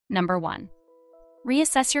Number 1.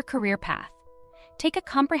 Reassess your career path. Take a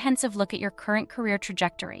comprehensive look at your current career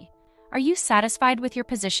trajectory. Are you satisfied with your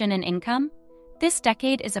position and income? This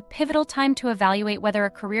decade is a pivotal time to evaluate whether a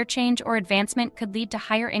career change or advancement could lead to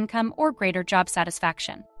higher income or greater job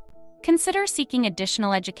satisfaction. Consider seeking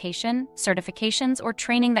additional education, certifications, or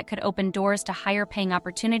training that could open doors to higher-paying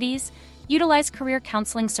opportunities. Utilize career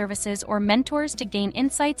counseling services or mentors to gain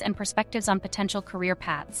insights and perspectives on potential career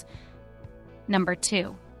paths. Number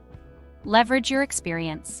 2. Leverage your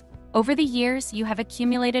experience. Over the years, you have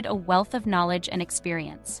accumulated a wealth of knowledge and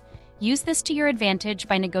experience. Use this to your advantage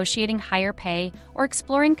by negotiating higher pay or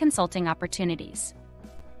exploring consulting opportunities.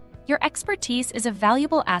 Your expertise is a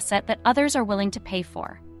valuable asset that others are willing to pay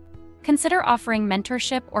for. Consider offering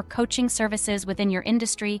mentorship or coaching services within your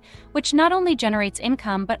industry, which not only generates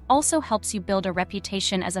income but also helps you build a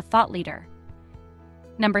reputation as a thought leader.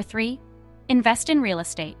 Number 3. Invest in real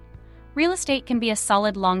estate. Real estate can be a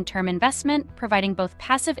solid long-term investment, providing both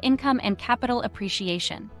passive income and capital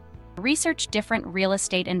appreciation. Research different real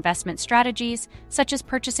estate investment strategies, such as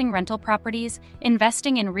purchasing rental properties,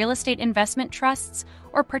 investing in real estate investment trusts,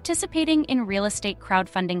 or participating in real estate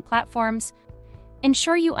crowdfunding platforms.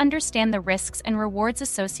 Ensure you understand the risks and rewards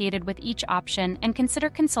associated with each option and consider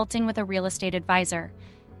consulting with a real estate advisor.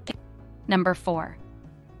 Number 4.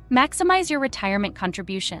 Maximize your retirement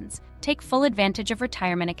contributions. Take full advantage of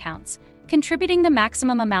retirement accounts. Contributing the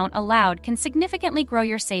maximum amount allowed can significantly grow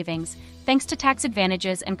your savings, thanks to tax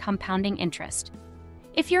advantages and compounding interest.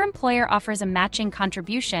 If your employer offers a matching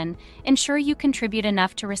contribution, ensure you contribute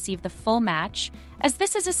enough to receive the full match, as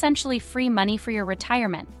this is essentially free money for your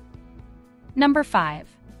retirement. Number 5.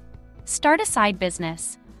 Start a side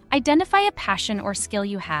business. Identify a passion or skill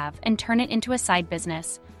you have and turn it into a side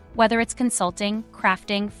business. Whether it's consulting,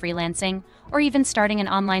 crafting, freelancing, or even starting an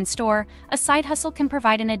online store, a side hustle can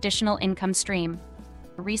provide an additional income stream.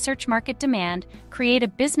 Research market demand, create a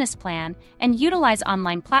business plan, and utilize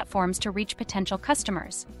online platforms to reach potential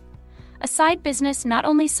customers. A side business not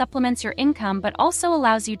only supplements your income but also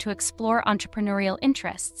allows you to explore entrepreneurial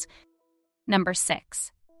interests. Number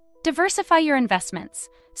 6. Diversify your investments.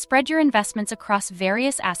 Spread your investments across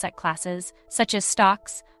various asset classes, such as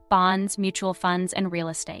stocks, bonds, mutual funds, and real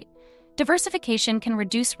estate. Diversification can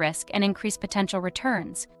reduce risk and increase potential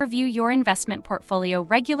returns. Review your investment portfolio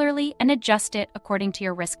regularly and adjust it according to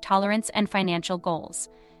your risk tolerance and financial goals.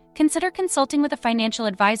 Consider consulting with a financial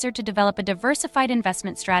advisor to develop a diversified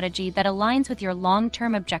investment strategy that aligns with your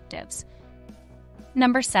long-term objectives.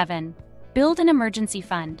 Number 7. Build an emergency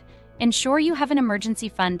fund. Ensure you have an emergency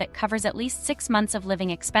fund that covers at least 6 months of living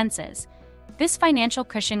expenses. This financial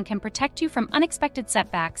cushion can protect you from unexpected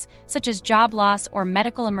setbacks, such as job loss or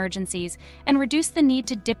medical emergencies, and reduce the need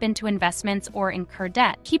to dip into investments or incur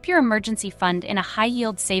debt. Keep your emergency fund in a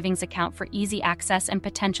high-yield savings account for easy access and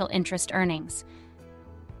potential interest earnings.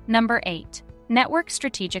 Number 8. Network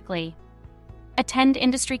strategically. Attend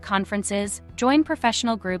industry conferences, join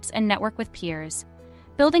professional groups, and network with peers.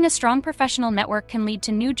 Building a strong professional network can lead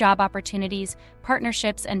to new job opportunities,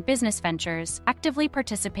 partnerships, and business ventures. Actively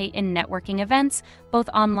participate in networking events, both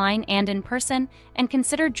online and in person, and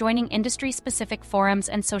consider joining industry-specific forums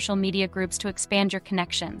and social media groups to expand your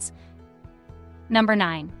connections. Number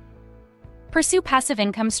 9. Pursue passive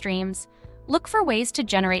income streams. Look for ways to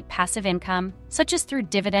generate passive income, such as through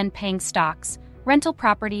dividend-paying stocks, rental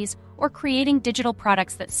properties, or creating digital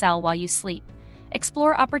products that sell while you sleep.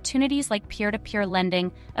 Explore opportunities like peer-to-peer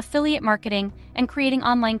lending, affiliate marketing, and creating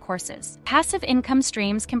online courses. Passive income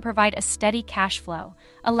streams can provide a steady cash flow,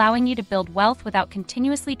 allowing you to build wealth without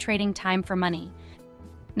continuously trading time for money.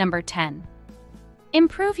 Number 10.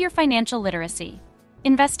 Improve your financial literacy.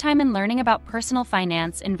 Invest time in learning about personal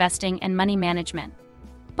finance, investing, and money management.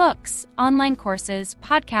 Books, online courses,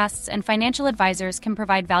 podcasts, and financial advisors can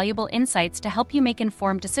provide valuable insights to help you make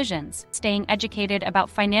informed decisions. Staying educated about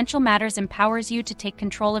financial matters empowers you to take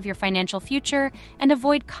control of your financial future and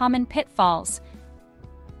avoid common pitfalls.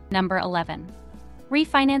 Number 11.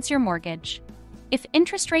 Refinance your mortgage. If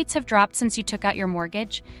interest rates have dropped since you took out your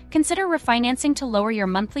mortgage, consider refinancing to lower your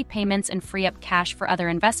monthly payments and free up cash for other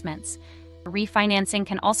investments. Refinancing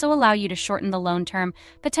can also allow you to shorten the loan term,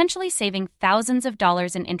 potentially saving thousands of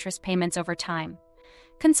dollars in interest payments over time.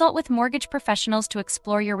 Consult with mortgage professionals to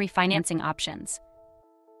explore your refinancing options.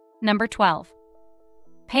 Number 12.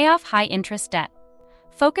 Pay off high-interest debt.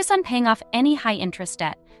 Focus on paying off any high-interest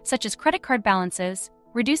debt, such as credit card balances.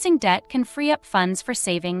 Reducing debt can free up funds for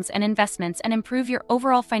savings and investments and improve your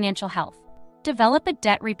overall financial health. Develop a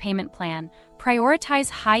debt repayment plan,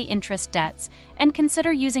 prioritize high-interest debts, and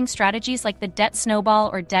consider using strategies like the debt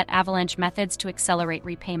snowball or debt avalanche methods to accelerate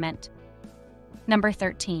repayment. Number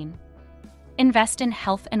 13. Invest in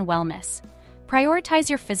health and wellness. Prioritize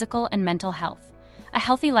your physical and mental health. A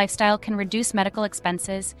healthy lifestyle can reduce medical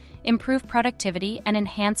expenses, improve productivity, and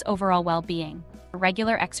enhance overall well-being.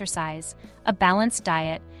 Regular exercise, a balanced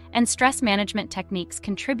diet, and stress management techniques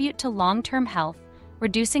contribute to long-term health,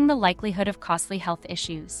 reducing the likelihood of costly health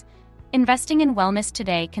issues. Investing in wellness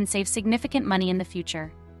today can save significant money in the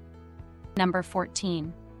future. Number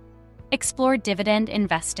 14. Explore dividend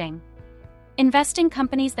investing. Invest in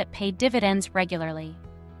companies that pay dividends regularly.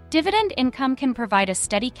 Dividend income can provide a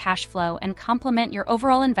steady cash flow and complement your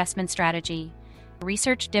overall investment strategy.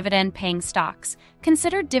 Research dividend-paying stocks,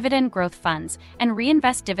 consider dividend growth funds, and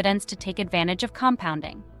reinvest dividends to take advantage of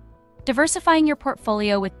compounding. Diversifying your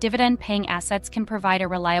portfolio with dividend-paying assets can provide a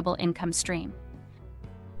reliable income stream.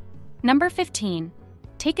 Number 15.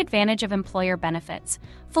 Take advantage of employer benefits.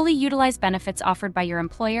 Fully utilize benefits offered by your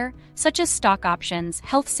employer, such as stock options,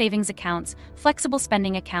 health savings accounts, flexible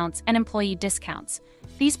spending accounts, and employee discounts.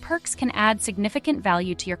 These perks can add significant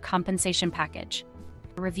value to your compensation package.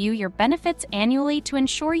 Review your benefits annually to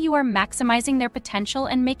ensure you are maximizing their potential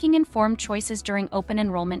and making informed choices during open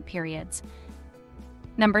enrollment periods.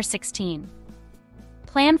 Number 16.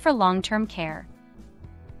 Plan for long-term care.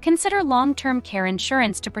 Consider long-term care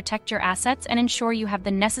insurance to protect your assets and ensure you have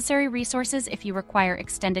the necessary resources if you require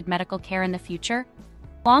extended medical care in the future.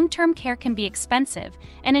 Long-term care can be expensive,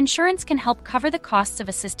 and insurance can help cover the costs of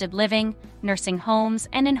assisted living, nursing homes,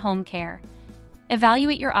 and in-home care.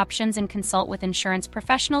 Evaluate your options and consult with insurance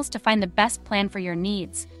professionals to find the best plan for your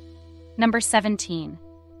needs. Number 17.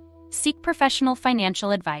 Seek professional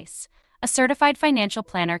financial advice. A certified financial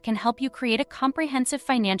planner can help you create a comprehensive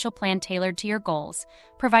financial plan tailored to your goals,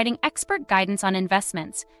 providing expert guidance on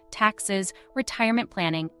investments, taxes, retirement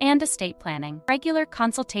planning, and estate planning. Regular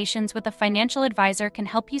consultations with a financial advisor can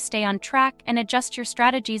help you stay on track and adjust your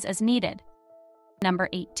strategies as needed. Number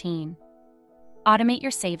 18. Automate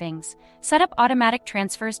your savings. Set up automatic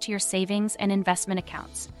transfers to your savings and investment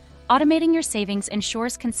accounts. Automating your savings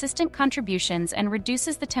ensures consistent contributions and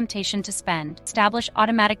reduces the temptation to spend. Establish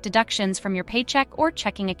automatic deductions from your paycheck or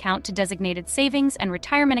checking account to designated savings and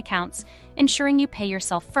retirement accounts, ensuring you pay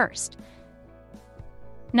yourself first.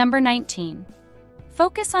 Number 19.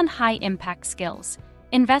 Focus on high-impact skills.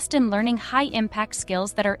 Invest in learning high-impact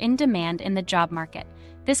skills that are in demand in the job market.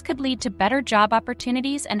 This could lead to better job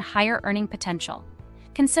opportunities and higher earning potential.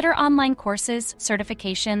 Consider online courses,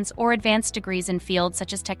 certifications, or advanced degrees in fields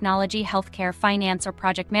such as technology, healthcare, finance, or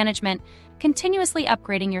project management. Continuously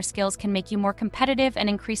upgrading your skills can make you more competitive and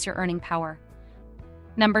increase your earning power.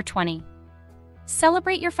 Number 20.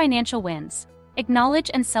 Celebrate your financial wins.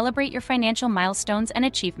 Acknowledge and celebrate your financial milestones and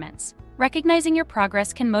achievements. Recognizing your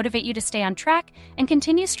progress can motivate you to stay on track and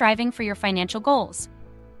continue striving for your financial goals.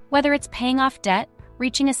 Whether it's paying off debt,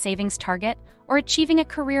 reaching a savings target, or achieving a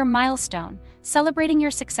career milestone, celebrating your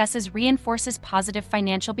successes reinforces positive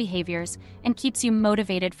financial behaviors and keeps you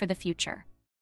motivated for the future.